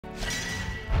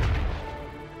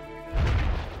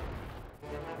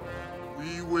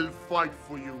will fight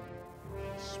for you.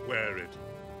 Swear it.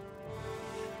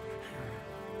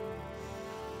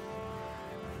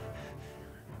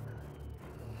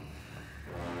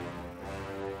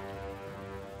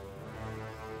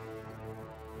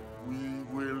 We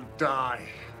will die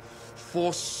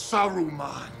for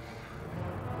Saruman.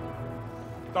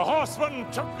 The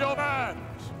horsemen took your band.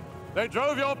 They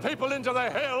drove your people into the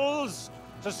hills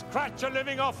to scratch a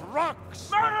living off rocks.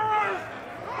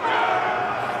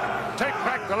 Take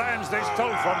back the lands they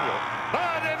stole from you.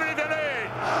 Burn every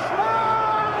village!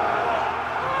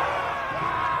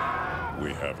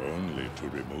 We have only to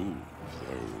remove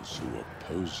those who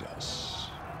oppose us.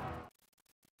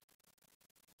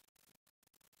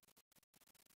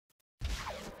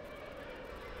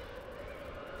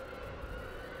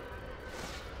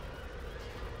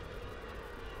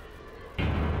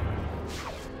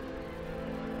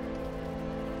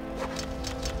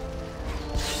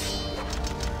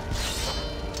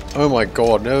 Oh my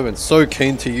god, never been so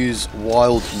keen to use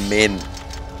wild men.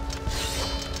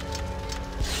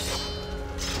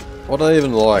 What do they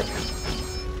even like?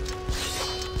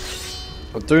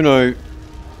 I do know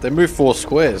they move 4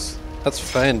 squares. That's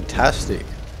fantastic.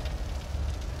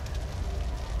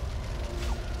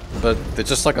 But they're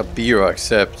just like a beer,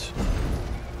 except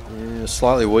yeah,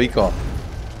 slightly weaker.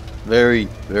 Very,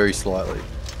 very slightly.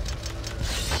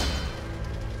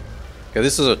 Okay,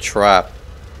 this is a trap.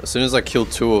 As soon as I kill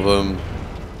 2 of them,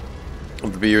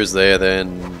 if the beer is there,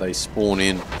 then they spawn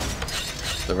in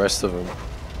the rest of them.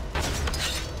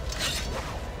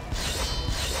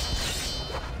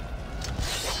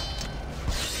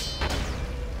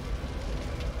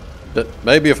 But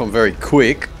maybe if I'm very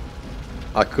quick,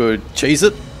 I could cheese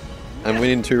it and win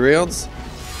in 2 rounds.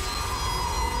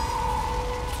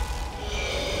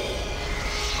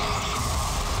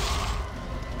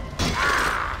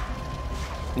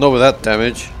 Not with that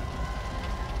damage.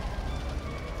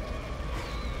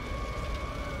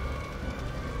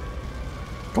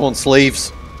 Come on,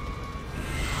 Sleeves.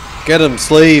 Get him,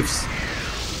 Sleeves.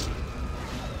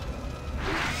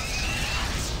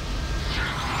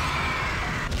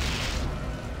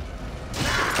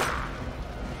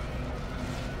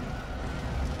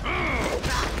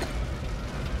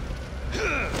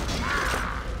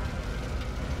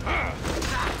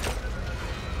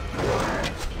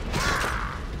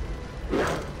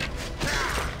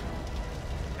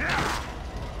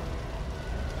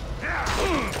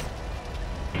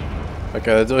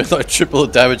 Okay, they're doing like triple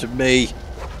the damage of me.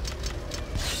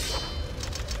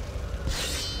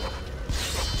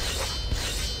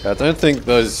 I don't think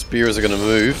those spears are going to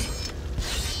move.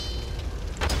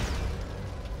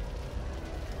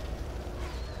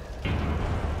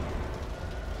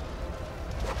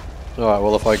 Alright,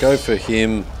 well if I go for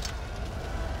him...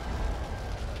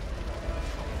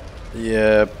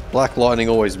 Yeah, Black Lightning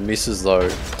always misses though,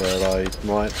 but I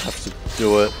might have to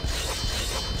do it.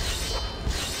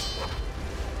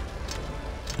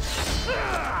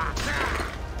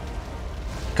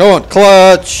 Come on,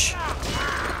 clutch!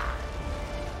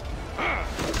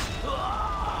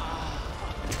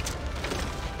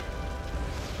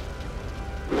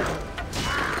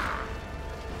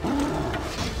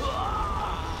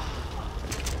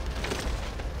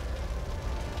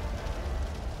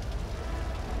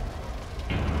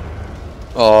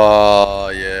 Oh,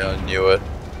 yeah, I knew it.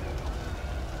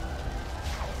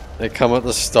 They come at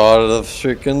the start of the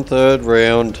freaking 3rd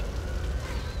round.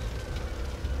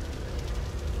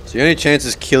 So the only chance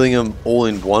is killing them all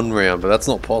in 1 round, but that's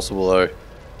not possible though.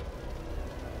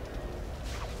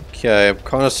 Okay, I'm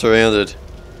kind of surrounded.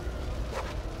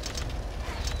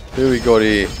 Who we got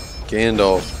here?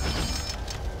 Gandalf.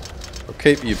 I'll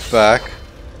keep you back.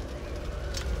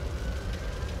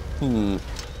 And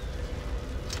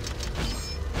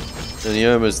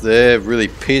Yoma's there, really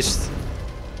pissed.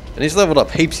 And he's leveled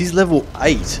up heaps, he's level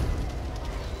 8.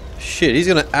 Shit, he's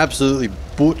gonna absolutely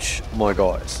butch my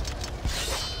guys.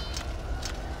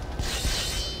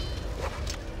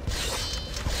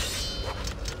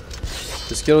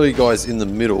 Just get all you guys in the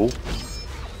middle.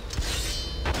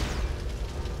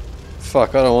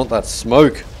 Fuck, I don't want that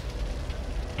smoke.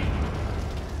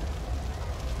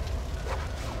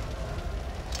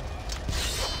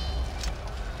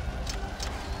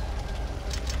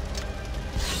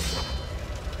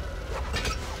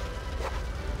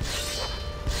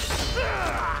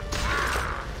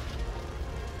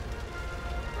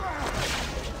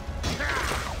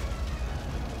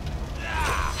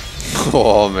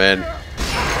 Oh man.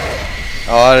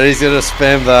 Oh, he's gonna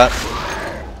spam that.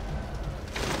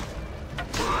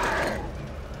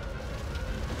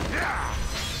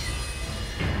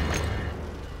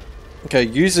 Okay,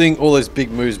 using all those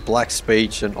big moves, Black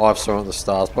Speech and I've Soared on the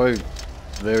Stars, both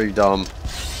very dumb.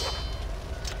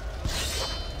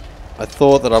 I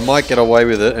thought that I might get away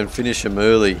with it and finish him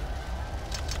early.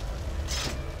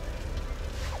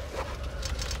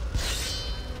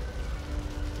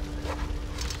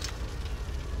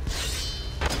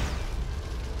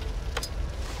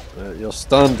 You're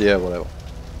stunned? Yeah, whatever.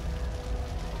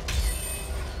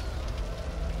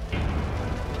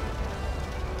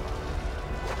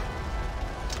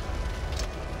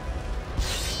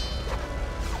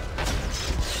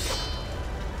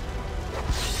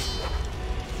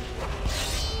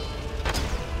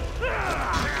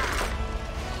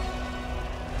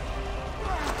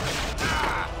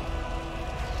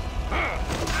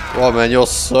 Oh man, you're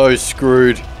so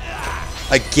screwed.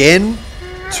 Again?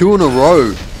 2 in a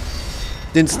row.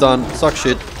 Didn't stun. Suck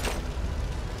shit.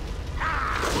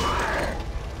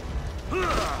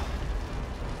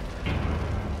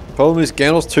 Problem is,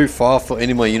 Gandalf's too far for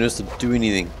any of my units to do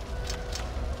anything.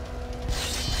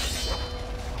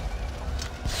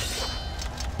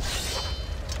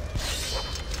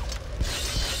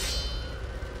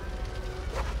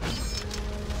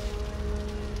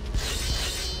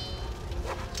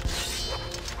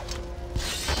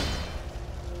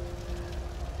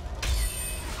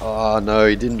 Oh no,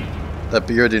 he didn't. That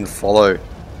beer didn't follow.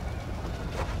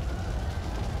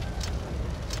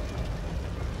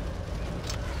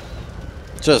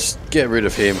 Just get rid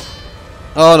of him.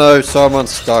 Oh no, someone's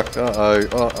stuck. Uh-oh,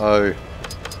 uh-oh.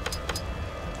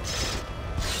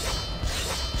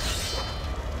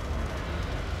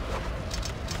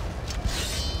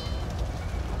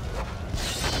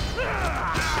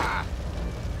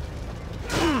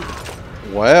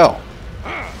 Wow.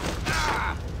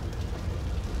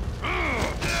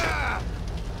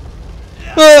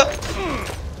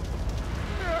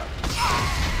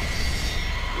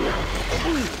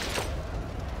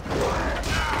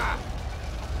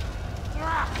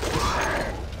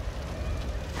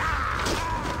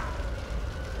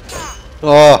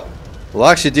 Oh, well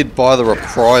I actually did buy the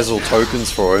reprisal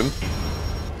tokens for him.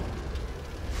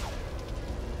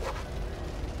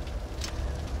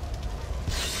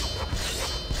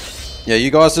 Yeah,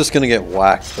 you guys are just gonna get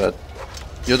whacked, but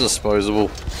you're disposable.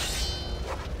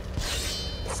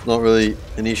 It's not really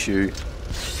an issue.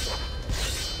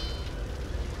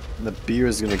 And the beer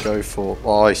is gonna go for...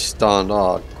 Oh, he's stunned.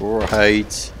 Oh,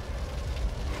 great.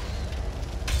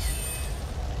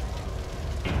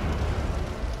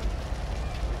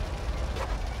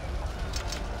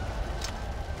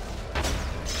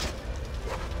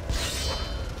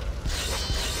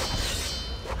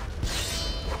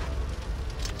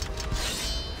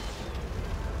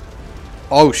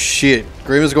 Oh shit,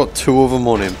 Grima's got 2 of them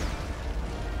on him.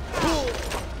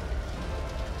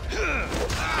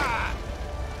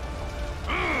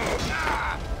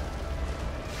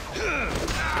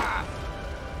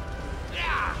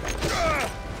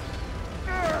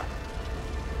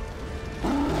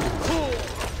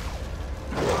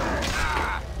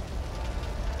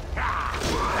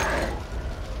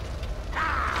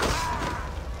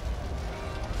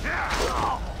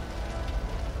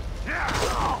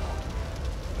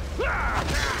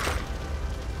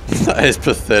 That is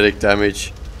pathetic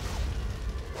damage.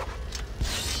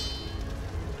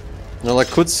 Now I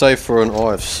could say for an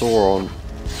Eye of Sauron.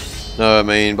 No, I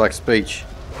mean Black Speech.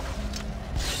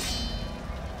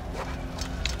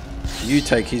 You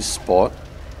take his spot.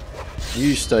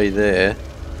 You stay there.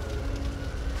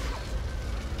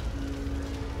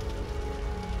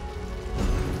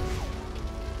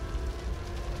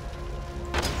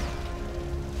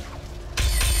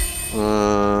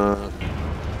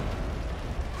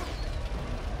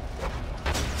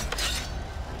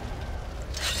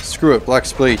 Screw it, Black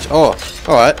Speech. Oh,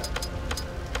 alright.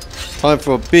 Time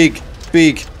for a big,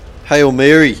 big Hail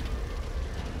Mary.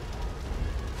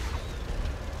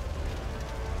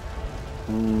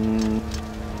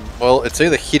 Well, it's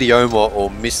either Hidioma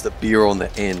or miss the beer on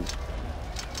the end.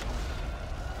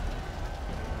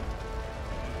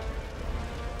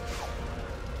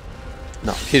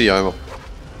 No, Hidioma.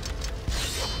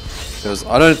 Because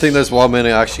I don't think those wild men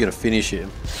are actually going to finish him.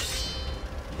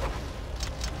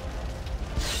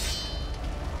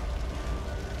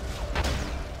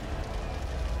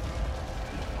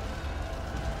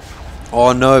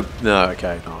 Oh no, no,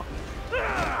 okay, no.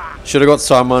 Should have got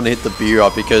someone to hit the beer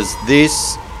up because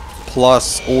this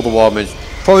plus all the wild men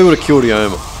probably would have killed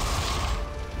Ioma.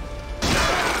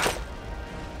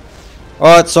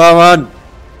 Alright, Simon.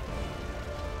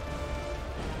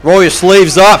 Roll your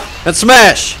sleeves up and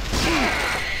smash!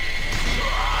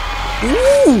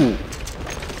 Ooh!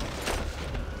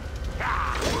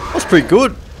 That's pretty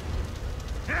good.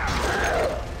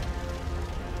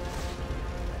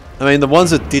 I mean, the ones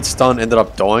that did stun ended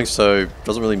up dying, so it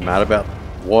doesn't really matter about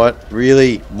what.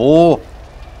 Really? More?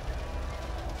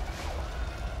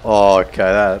 Oh,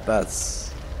 okay,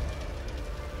 that's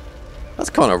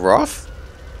kind of rough.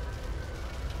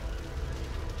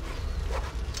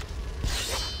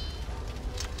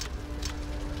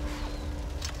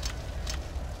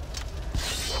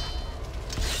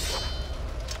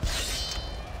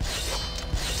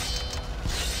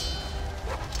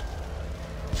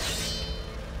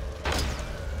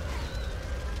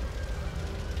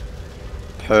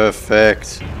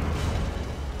 Perfect.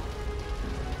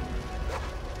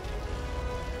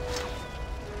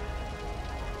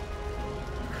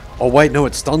 Oh wait, no,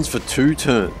 it stuns for 2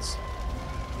 turns.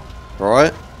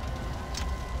 Right?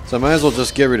 So I may as well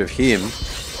just get rid of him.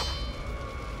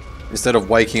 Instead of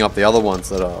waking up the other ones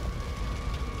that are...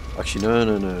 Actually,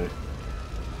 no.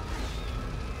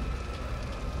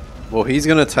 Well, he's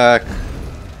going to attack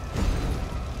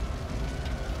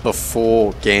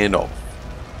before Gandalf.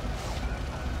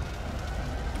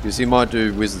 Because he might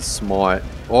do Wizard Smite.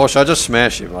 Or should I just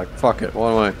smash him? Like, fuck it.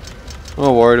 What am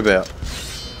I worried about?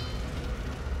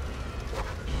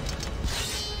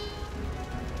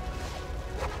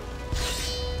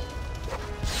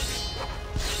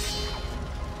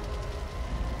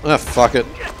 Ah, fuck it.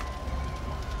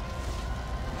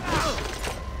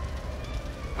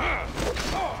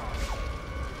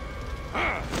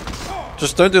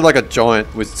 Just don't do like a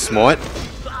giant with Smite.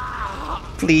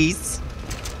 Please.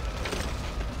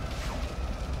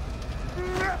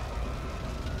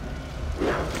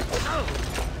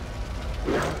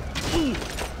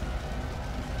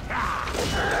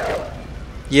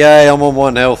 Yay, I'm on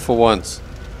 1 health for once.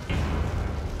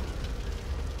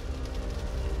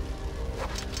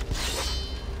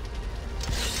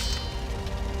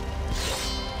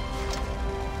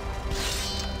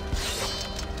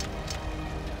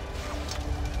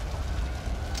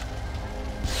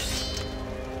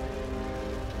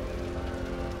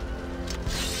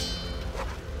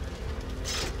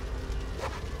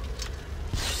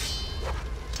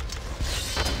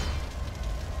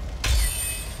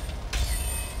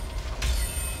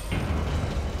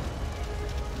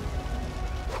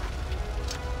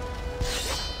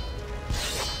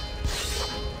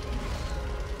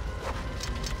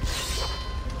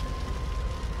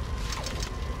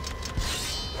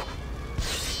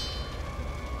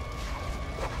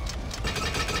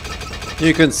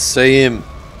 You can see him.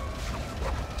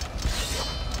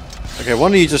 Okay, why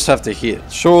don't you just have to hit?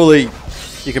 Surely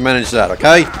you can manage that,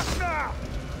 okay?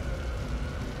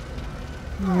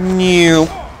 New.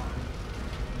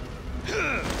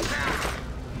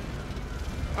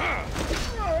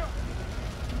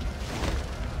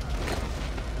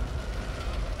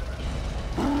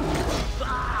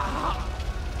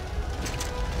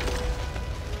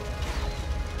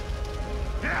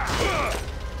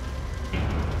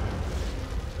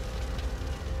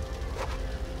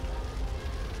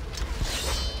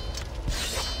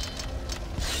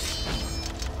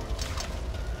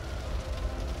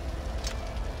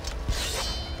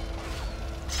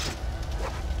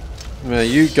 Now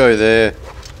you go there,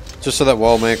 just so that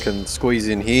wild man can squeeze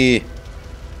in here.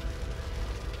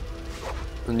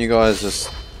 And you guys just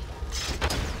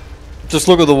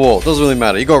look at the wall. It doesn't really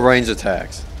matter. You got range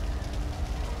attacks.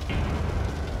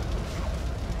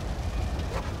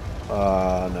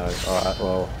 No. Alright,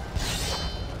 well.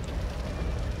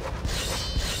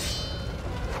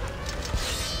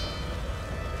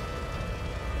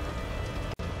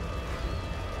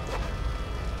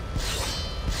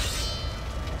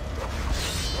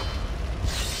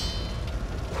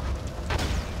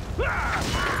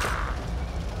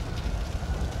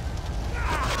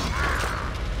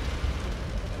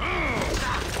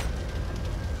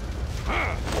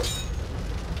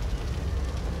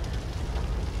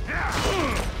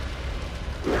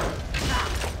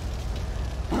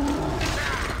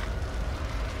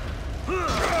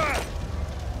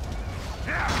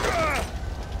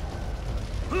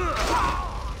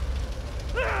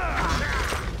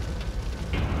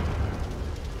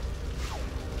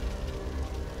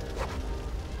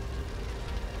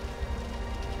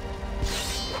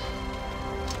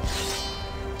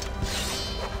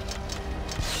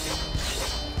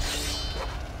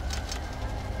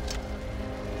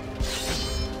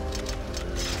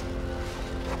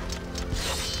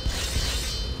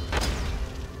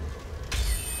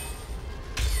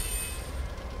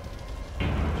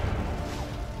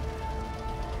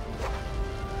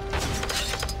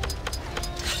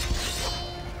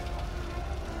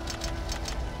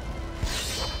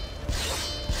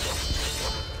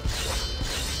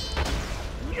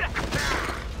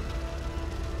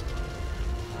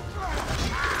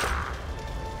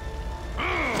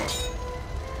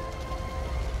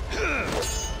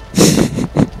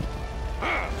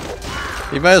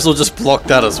 He may as well just block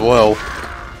that as well.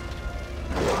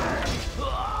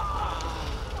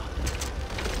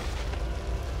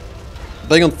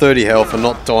 Being on 30 health and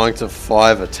not dying to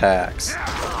 5 attacks.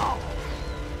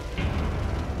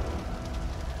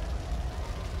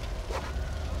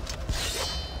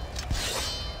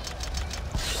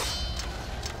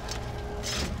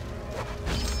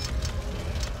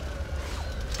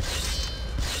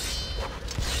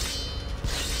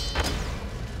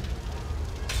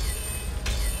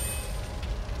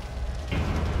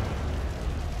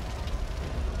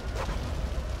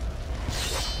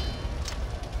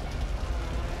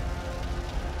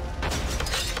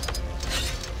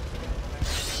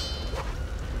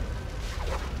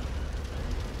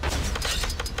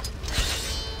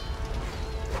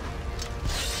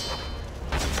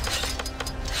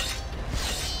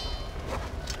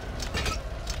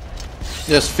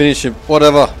 Just finish him,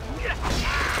 whatever.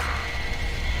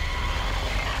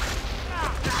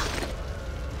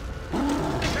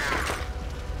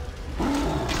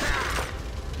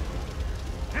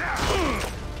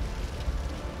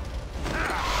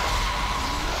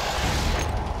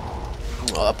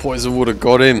 Oh, that poison would have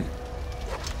got him.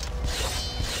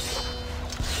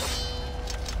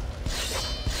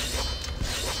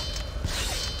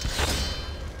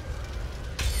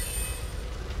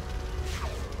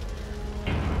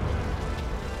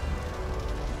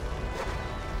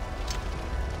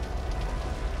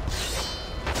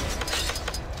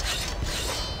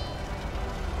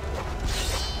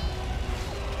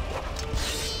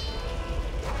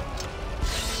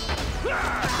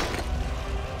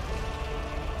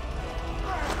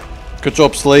 Good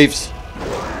job, sleeves.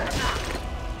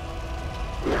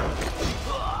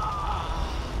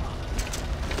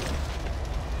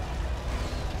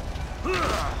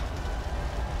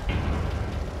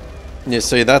 Yeah,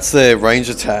 see, that's their range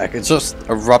attack. It's just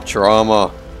a rupture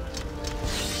armor.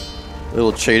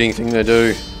 Little cheating thing they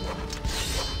do.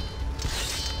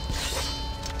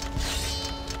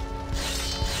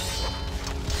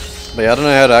 But yeah, I don't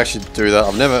know how to actually do that.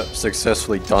 I've never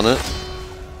successfully done it.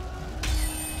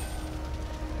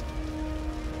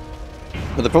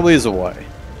 But there probably is a way.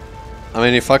 I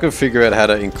mean, if I could figure out how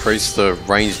to increase the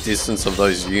range distance of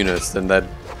those units, then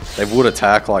they would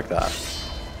attack like that.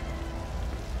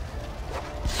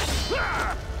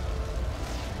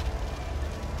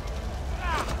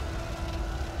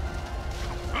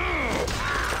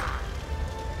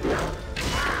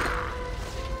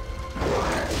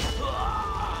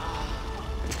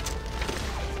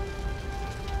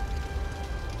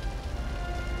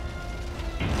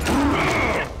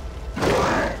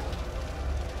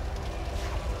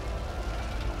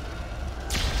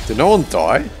 Did no one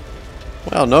die?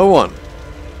 Wow, no one.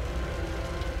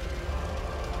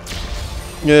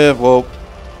 Yeah, well,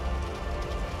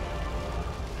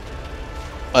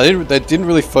 they didn't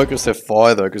really focus their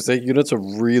fire though, because their units are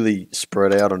really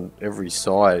spread out on every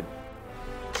side.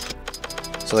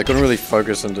 So they couldn't really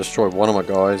focus and destroy one of my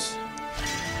guys.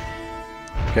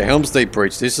 Okay, Helm's Deep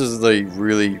Breach. This is the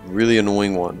really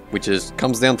annoying one, which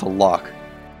comes down to luck.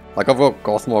 Like, I've got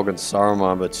Gothmog and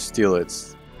Saruman, but still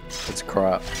it's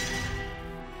crap.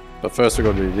 But first we've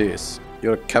got to do this. You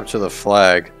got to capture the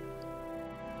flag.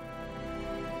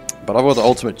 But I've got the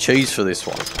ultimate cheese for this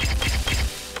one.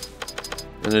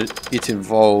 And it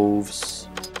involves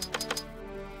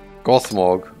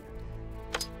Gothmog.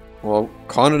 Well,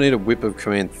 kind of need a Whip of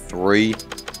Command 3.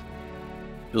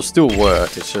 It'll still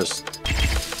work, it's just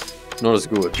not as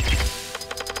good.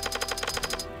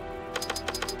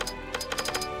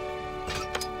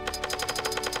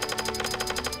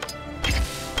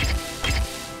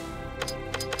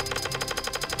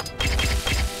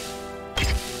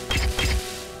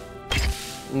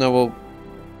 No, well,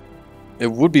 it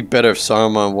would be better if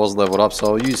Saruman was leveled up, so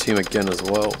I'll use him again as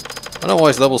well. I don't know why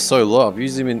his level's so low. I've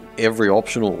used him in every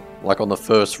optional, like on the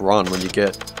first run when you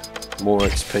get more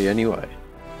XP anyway.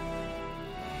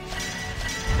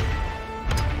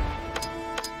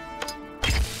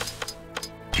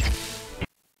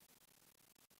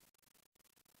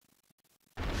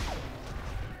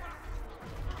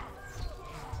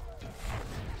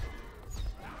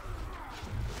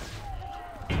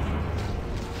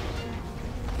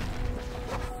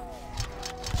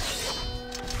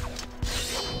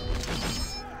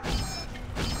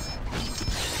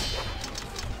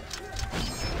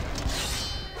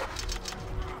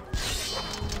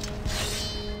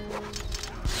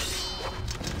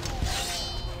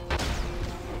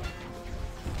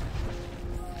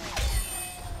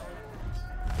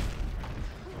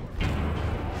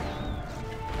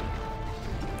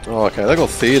 Oh, okay, they got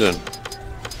Theoden.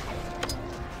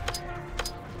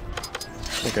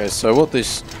 Okay, so what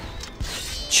this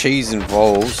cheese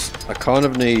involves, I kind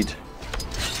of need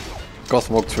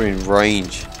Gothmog to be in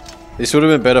range. This would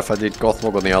have been better if I did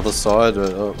Gothmog on the other side,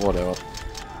 or whatever.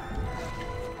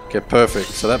 Okay, perfect.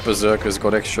 So that Berserker's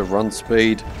got extra run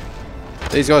speed.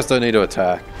 These guys don't need to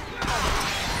attack.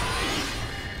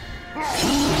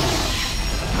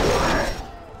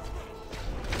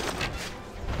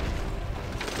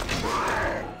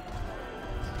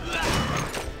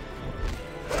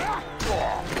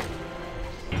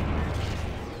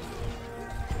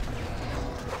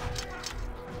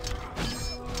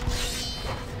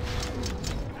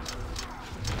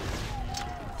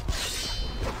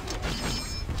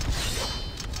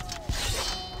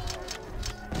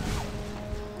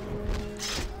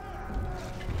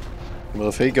 Well,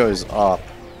 if he goes up...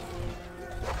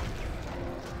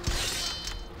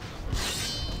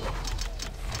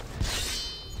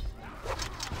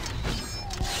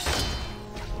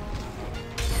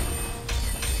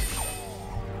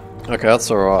 Okay, that's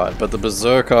alright, but the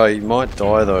Berserker, he might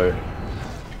die though.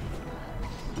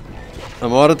 I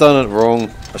might have done it wrong.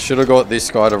 I should have got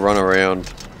this guy to run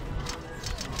around.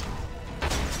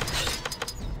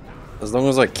 As long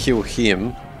as I kill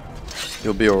him,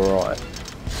 he'll be alright.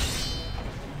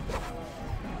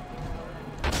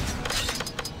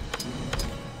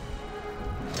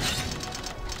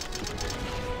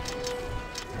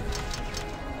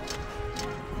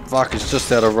 Fuck, it's just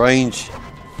out of range.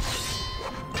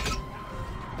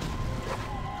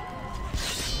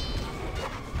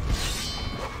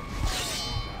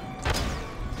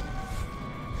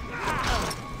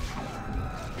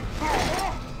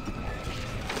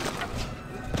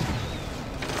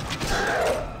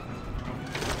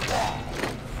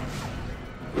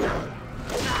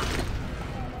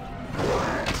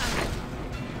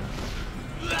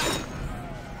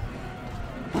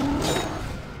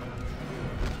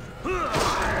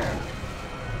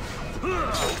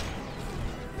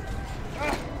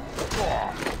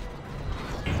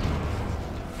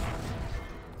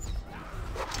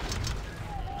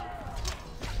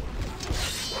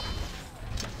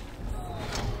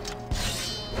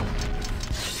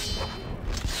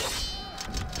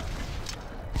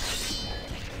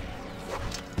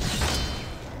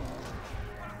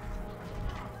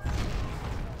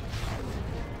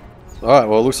 Alright,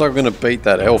 well it looks like I'm going to beat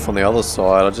that elf on the other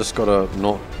side. I just got to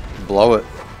not blow it.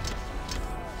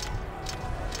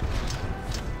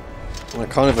 I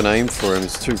can't even aim for him,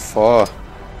 it's too far.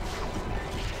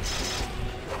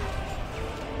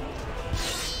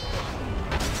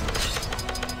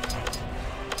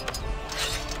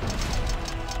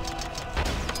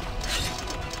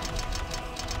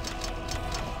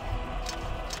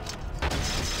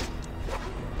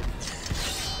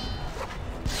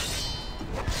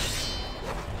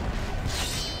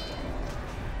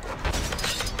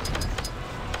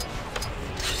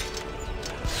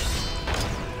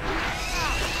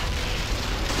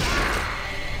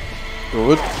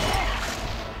 Good.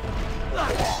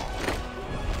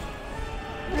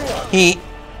 He.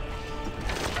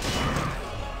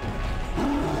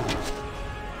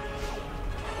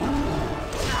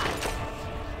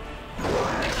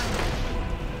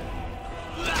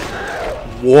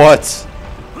 What?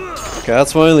 Okay,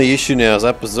 that's my only issue now, is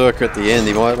that Berserker at the end,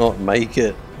 he might not make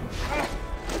it.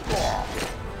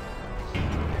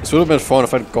 This would have been fine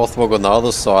if I had Gothmog on the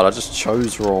other side, I just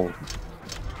chose wrong.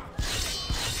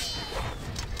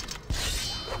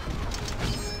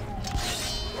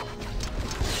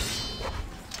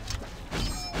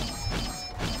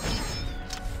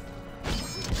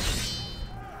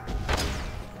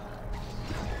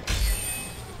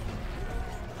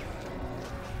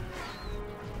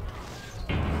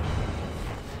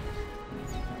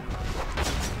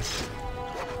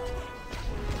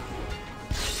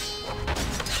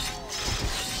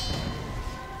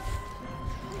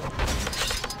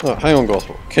 Oh, hang on,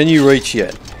 Gospel. Can you reach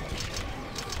yet?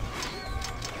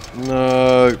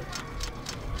 No.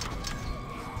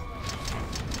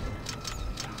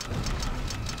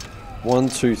 One,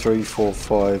 two, three, four,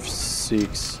 five,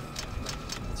 six.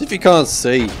 As if you can't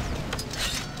see.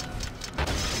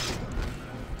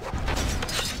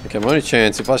 Okay, my only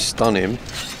chance if I stun him.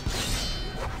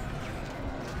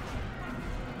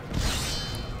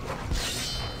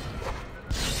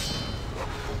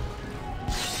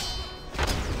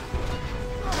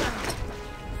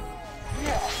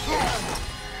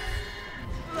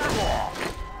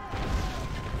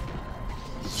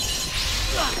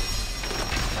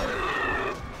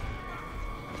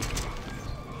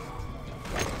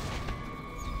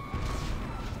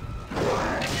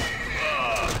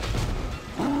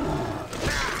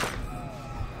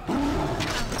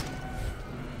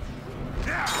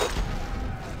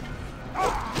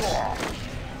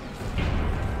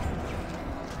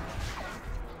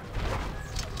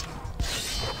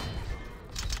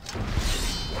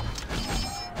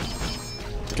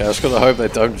 Okay, I just gotta hope they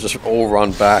don't just all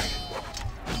run back.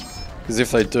 Because if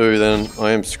they do, then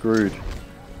I am screwed.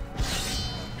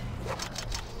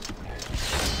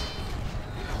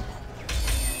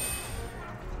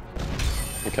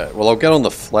 Okay, well I'll get on the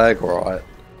flag, alright.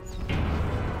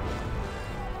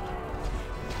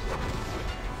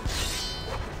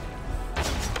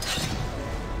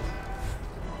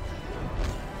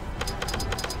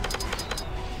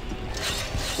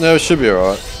 No, it should be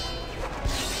alright.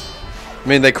 I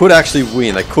mean, they could actually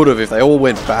win. They could have if they all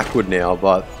went backward now,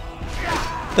 but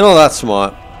they're not that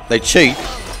smart. They cheat,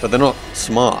 but they're not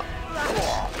smart.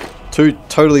 Two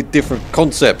totally different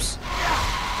concepts.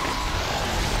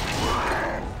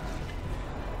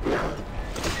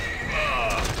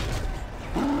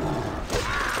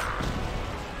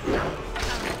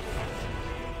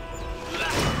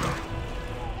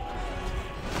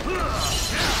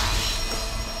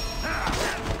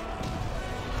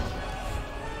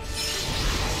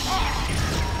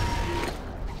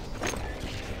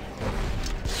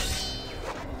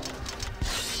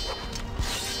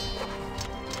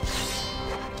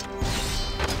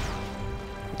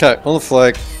 Okay, on the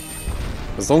flag.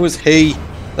 As long as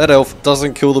that elf,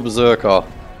 doesn't kill the berserker.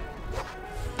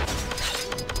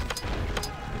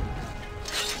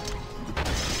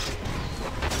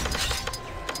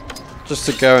 Just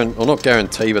to guarantee, or not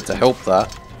guarantee, but to help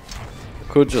that.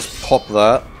 I could just pop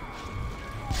that.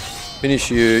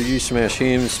 Finish you, you smash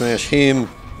him, and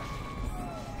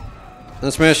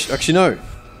smash, actually no.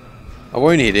 I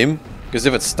won't hit him, because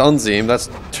if it stuns him,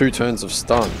 that's 2 turns of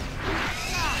stun.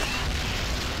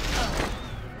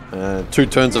 And 2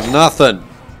 turns of nothing.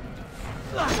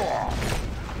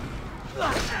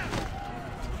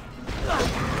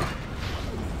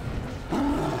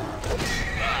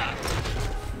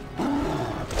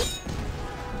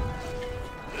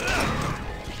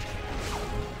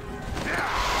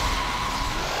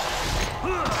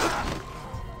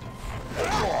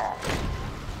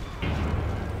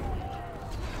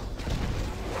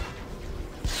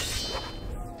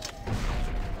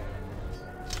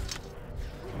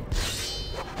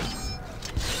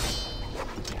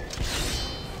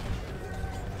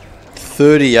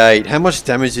 $38. How much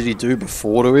damage did he do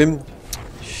before to him?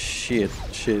 Shit,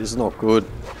 this is not good.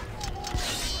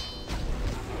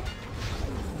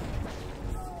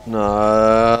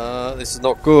 No, this is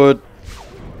not good.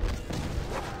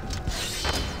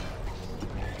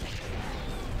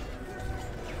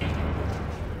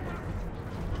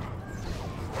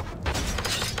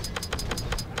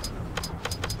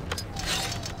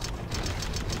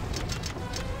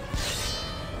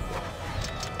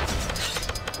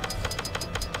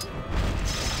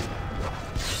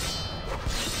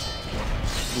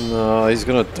 No, he's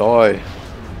gonna die.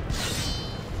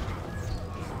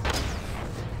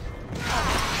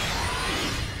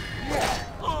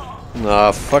 Nah,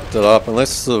 I fucked it up.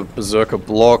 Unless the berserker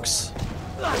blocks.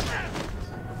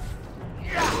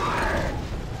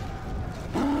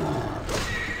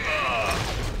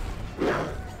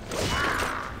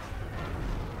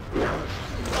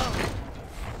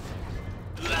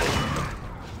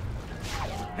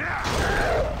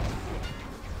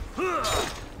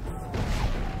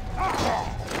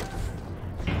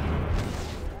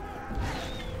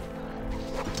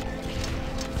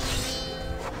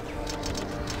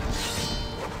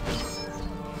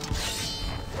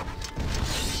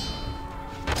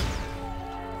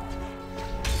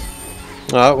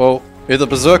 Alright, well, if the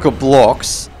berserker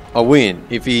blocks, I win.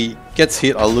 If he gets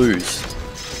hit, I lose.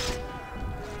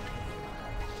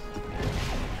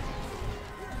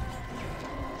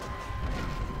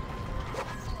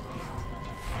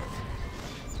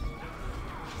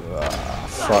 Ah,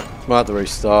 fuck. Might have to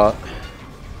restart.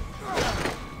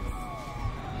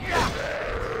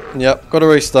 Yep, gotta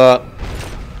restart.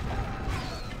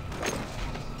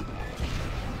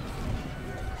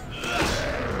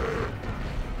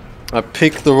 I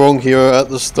picked the wrong hero at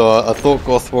the start. I thought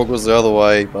Gothmog was the other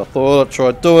way, but I thought I'd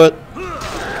try to do it.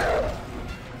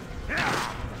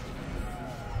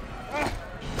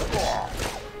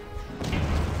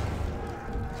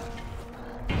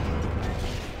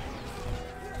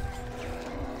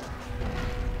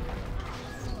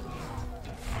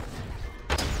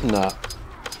 Nah.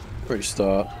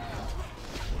 Restart.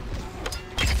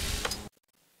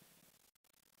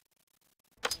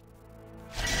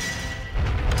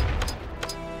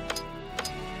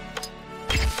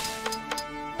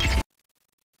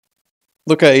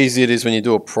 Look how easy it is when you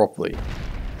do it properly.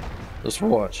 Just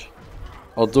watch.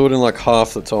 I'll do it in like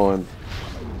half the time.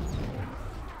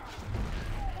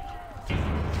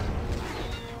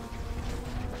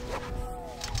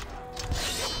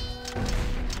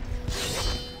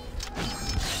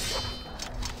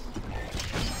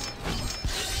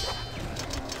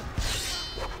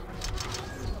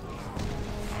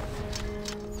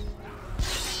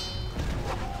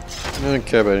 I don't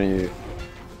care about any of you.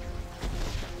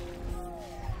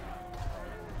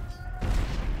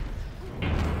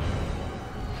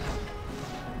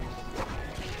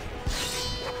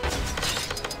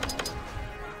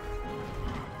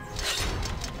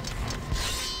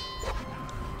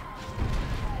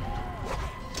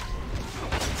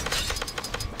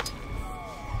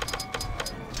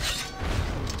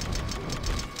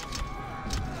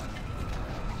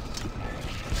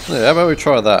 Yeah, how about we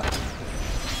try that?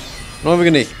 I'm not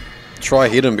even going to try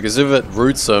hit him, because if it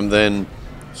roots him, then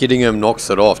hitting him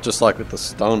knocks it off, just like with the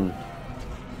stun.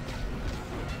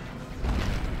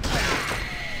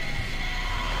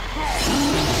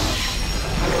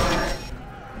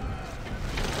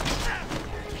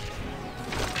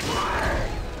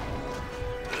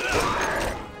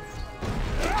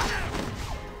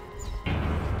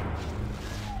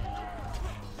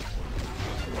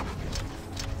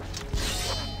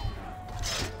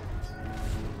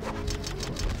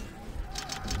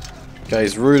 Okay,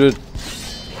 he's rooted.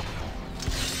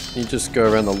 You just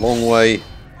go around the long way.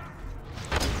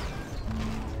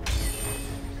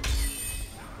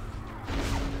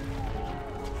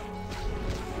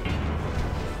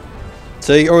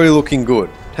 See, already looking good.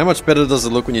 How much better does it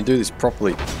look when you do this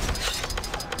properly?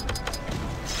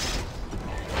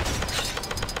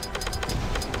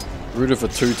 Rooted for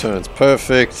 2 turns.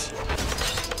 Perfect.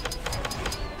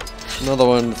 Another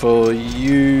one for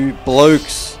you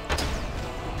blokes.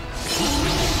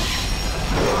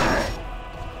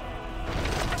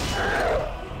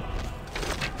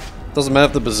 Doesn't matter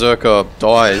if the Berserker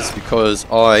dies because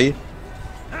I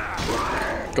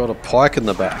got a pike in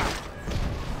the back.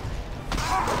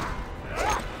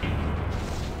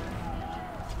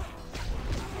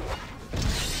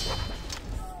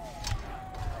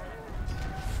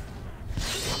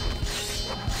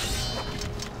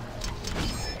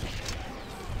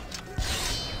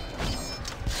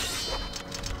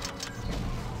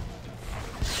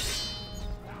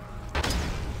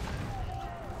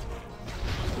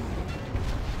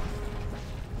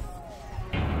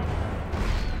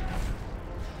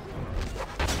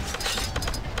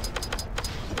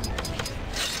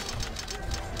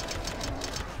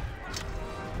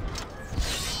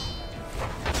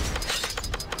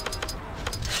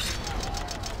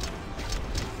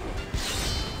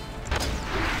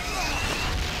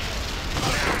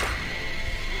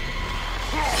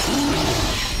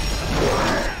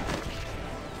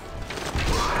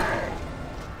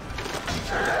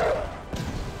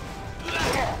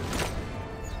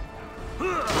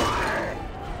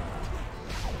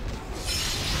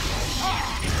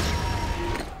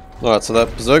 Alright, so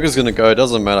that Berserker's gonna go, it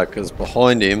doesn't matter because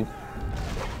behind him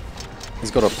he's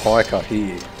got a pike up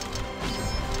here.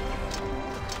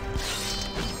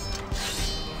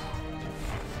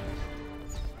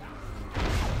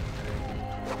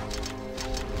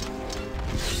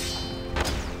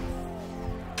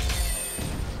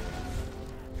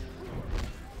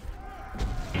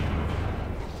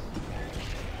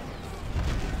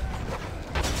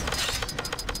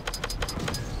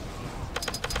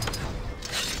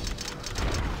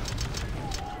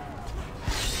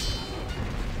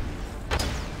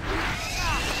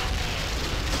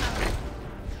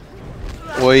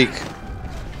 Weak.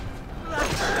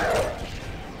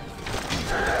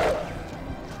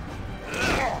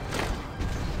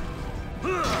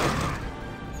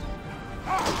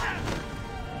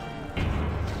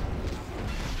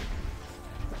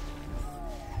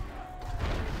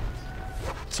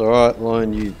 It's alright,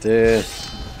 line you there.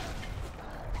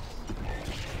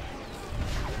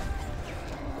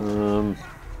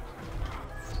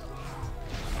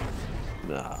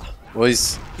 Nah. Well,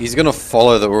 he's gonna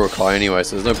follow the Uruk-hai anyway,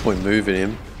 so there's no point moving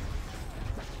him.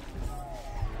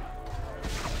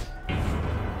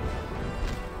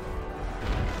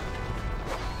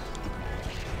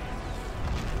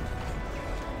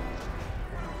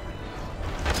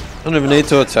 I don't even need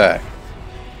to attack.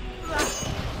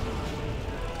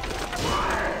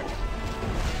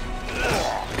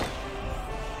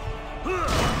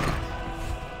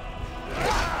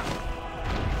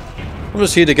 I'm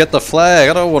just here to get the flag.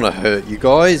 I don't want to hurt you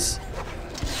guys.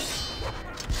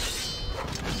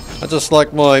 I just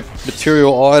like my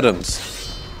material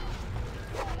items.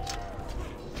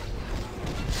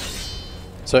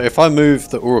 So if I move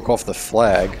the Uruk off the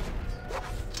flag,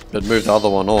 but move the other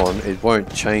one on, it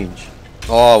won't change.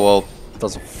 Oh well, it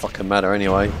doesn't fucking matter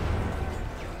anyway.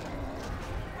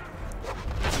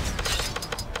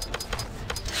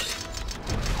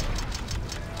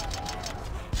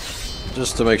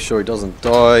 Just to make sure he doesn't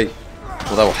die.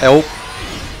 Well, that will help.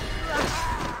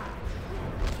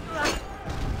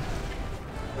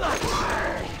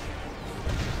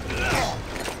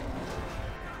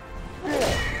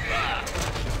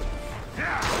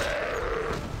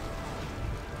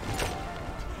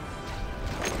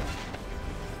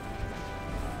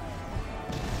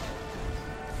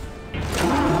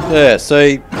 Yeah,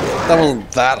 see, that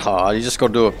wasn't that hard. You just got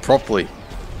to do it properly.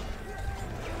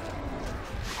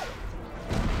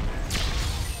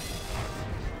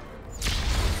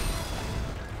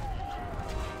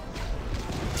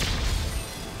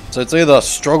 So it's either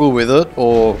struggle with it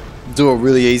or do it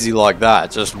really easy like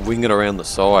that, just wing it around the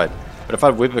side. But if I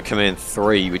had Whipper Command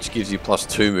 3, which gives you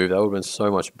 +2 move, that would have been so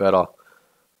much better.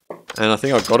 And I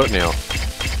think I've got it now.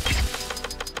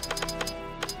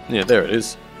 Yeah, there it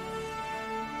is.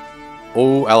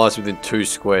 All allies within 2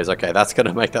 squares. Okay, that's going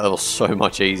to make that level so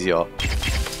much easier.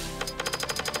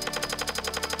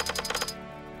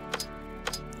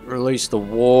 Release the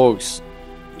wargs.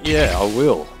 Yeah, I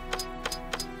will.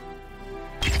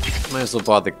 May as well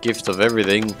buy the gift of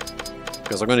everything,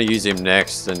 because I'm going to use him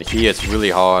next, and here it's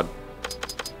really hard.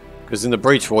 Because in the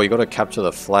breach wall you got to capture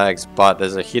the flags, but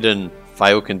there's a hidden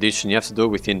fail condition. You have to do it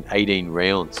within 18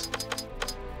 rounds.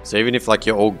 So even if like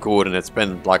you're all good and it's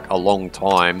been like a long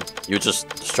time, you'll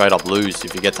just straight up lose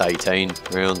if you get to 18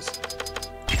 rounds.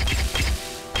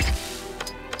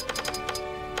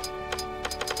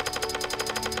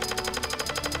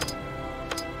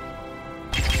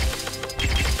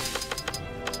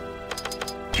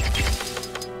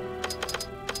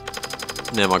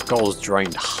 Now my goal's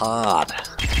drained hard.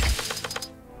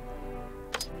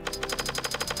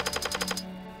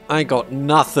 I ain't got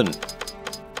nothing.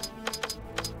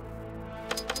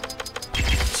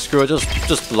 Screw it,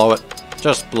 just blow it.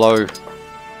 Just blow.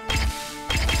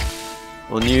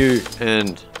 On you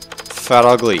and Fat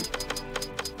Ugly.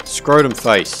 Scrotum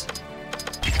Face.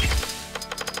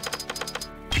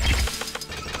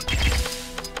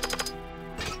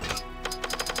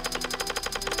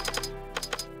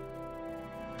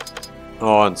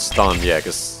 Oh, and stunned, yeah,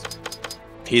 because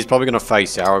he's probably going to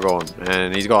face Aragorn.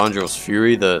 And he's got Andril's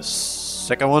Fury, the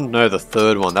second one? No, the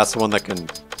third one. That's the one that can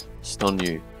stun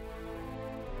you.